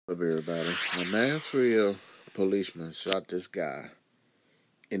Up, everybody? A Nashville policeman shot this guy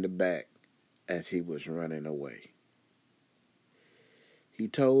in the back as he was running away. He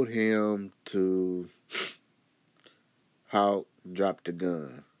told him to drop the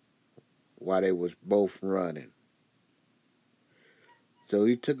gun while they was both running. So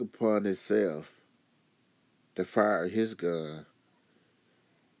he took upon himself to fire his gun,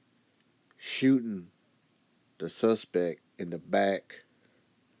 shooting the suspect in the back,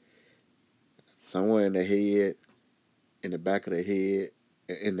 somewhere in the head, in the back of the head,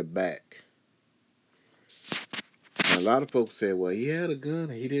 and in the back. And a lot of folks said, well, he had a gun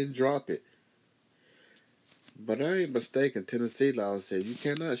and he didn't drop it. But I ain't mistaken. Tennessee law says you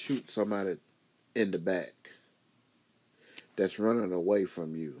cannot shoot somebody in the back that's running away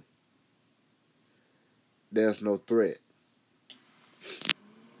from you. There's no threat.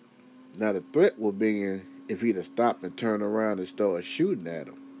 Now, the threat would be if he'd have stopped and turned around and started shooting at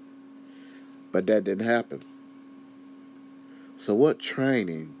him. But that didn't happen. So what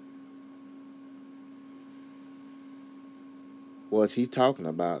training was he talking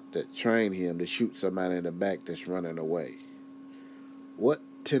about that trained him to shoot somebody in the back that's running away? What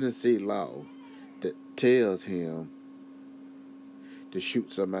Tennessee law that tells him to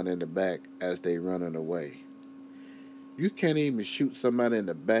shoot somebody in the back as they running away? You can't even shoot somebody in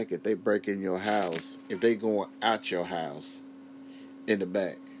the back if they break in your house, if they going out your house in the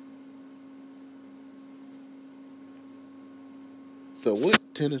back. So what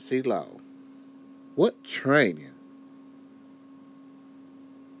Tennessee law? What training?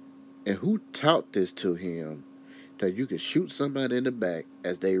 And who taught this to him that you can shoot somebody in the back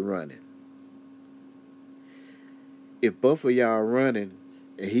as they running? If both of y'all running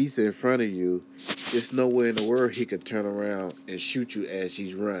and he's in front of you, there's nowhere in the world he could turn around and shoot you as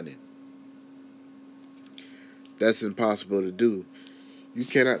he's running. That's impossible to do. You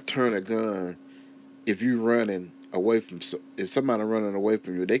cannot turn a gun if you're running away from, if somebody running away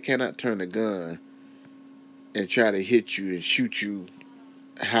from you, they cannot turn a gun and try to hit you and shoot you.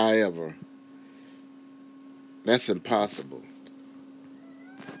 However, that's impossible.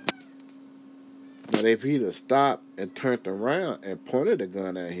 But if he'd have stopped and turned around and pointed the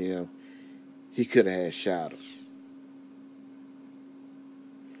gun at him, he could have had shot him.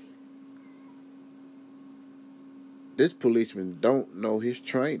 This policeman don't know his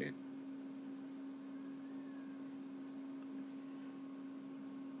training.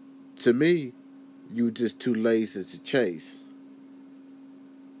 To me, you were just too lazy to chase.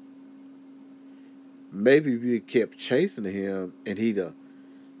 Maybe if you kept chasing him and he'd have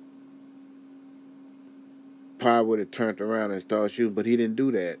probably would have turned around and started shooting, but he didn't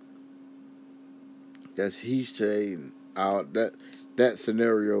do that. Because he's saying that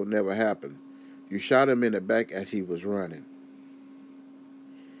scenario never happened. You shot him in the back as he was running.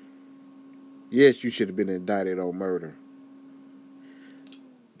 Yes, you should have been indicted on murder.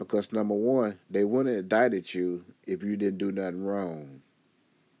 Because number one, they wouldn't have indicted you if you didn't do nothing wrong.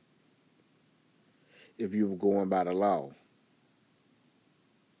 If you were going by the law.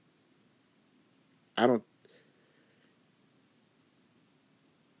 I don't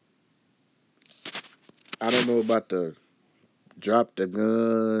know about the drop the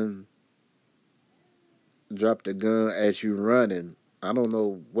gun as you running. I don't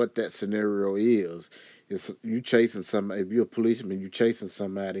know what that scenario is. If you chasing somebody, if you're a policeman, you chasing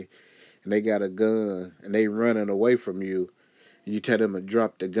somebody, and they got a gun, and they running away from you, and you tell them to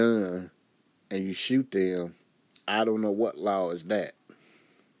drop the gun, and you shoot them. I don't know what law is that.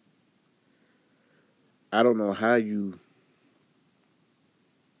 I don't know how you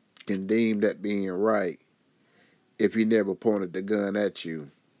can deem that being right if he never pointed the gun at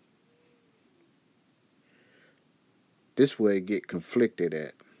you. This way it get conflicted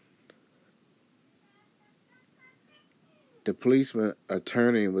at. The policeman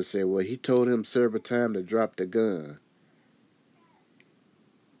attorney would say, well, he told him several times to drop the gun.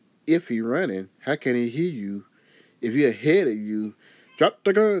 If he running, how can he hear you? If he ahead of you, drop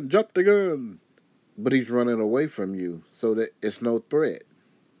the gun, drop the gun. But he's running away from you, so that it's no threat.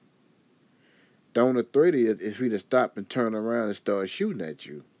 The only threat is if he'd have stopped and turned around and started shooting at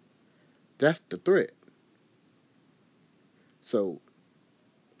you. That's the threat. So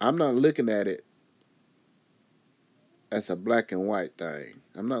I'm not looking at it as a black and white thing.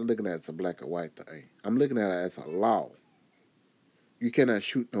 I'm not looking at it as a black and white thing. I'm looking at it as a law. You cannot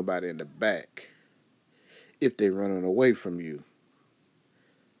shoot nobody in the back if they're running away from you.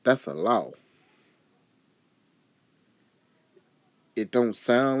 That's a law. It don't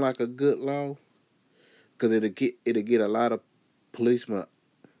sound like a good law because it'll get a lot of policemen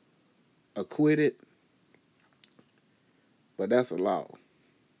acquitted, but that's a law.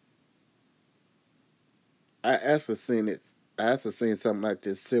 I actually seen it. I actually seen something like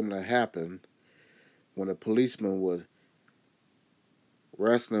this similar happen when a policeman was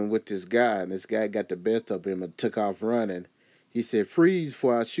wrestling with this guy, and this guy got the best of him and took off running. He said, "Freeze,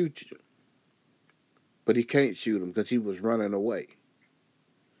 before I shoot you." But he can't shoot him because he was running away.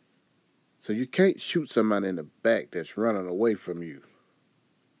 So you can't shoot somebody in the back that's running away from you.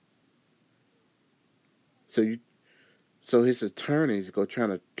 So his attorneys go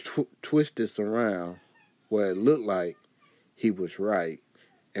trying to twist this around where it looked like he was right,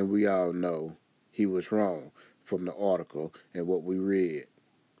 and we all know he was wrong from the article and what we read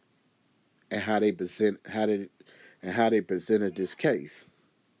and how they presented this case.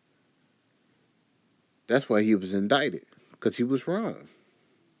 That's why he was indicted, because he was wrong.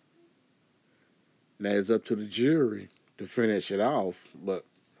 Now it's up to the jury to finish it off, but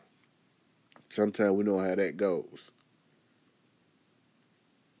sometimes we know how that goes.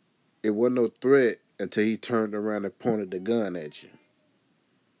 It wasn't no threat until he turned around and pointed the gun at you.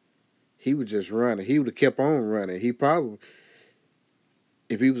 He was just running. He would have kept on running. He probably,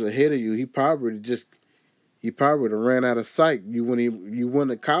 if he was ahead of you, he probably would have ran out of sight. You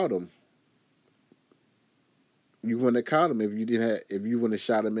wouldn't have caught him. You wouldn't have caught him if you wouldn't have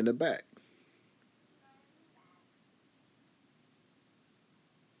shot him in the back.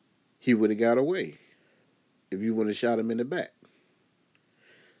 He would have got away if you wouldn't have shot him in the back.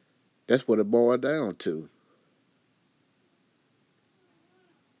 That's what it boiled down to.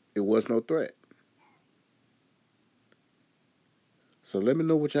 It was no threat. So let me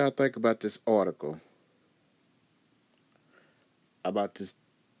know what y'all think about this article, about this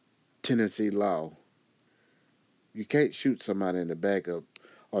Tennessee law. You can't shoot somebody in the back of,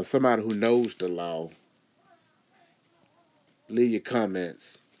 or somebody who knows the law. Leave your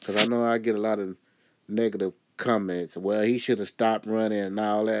comments, because I know I get a lot of negative comments. Well, he should have stopped running and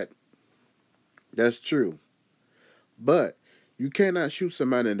all that. That's true. But you cannot shoot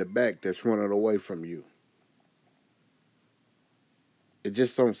somebody in the back that's running away from you. It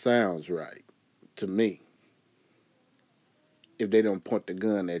just don't sound right to me if they don't point the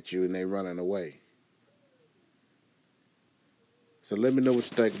gun at you and they running away. So let me know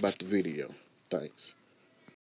what you think about the video. Thanks.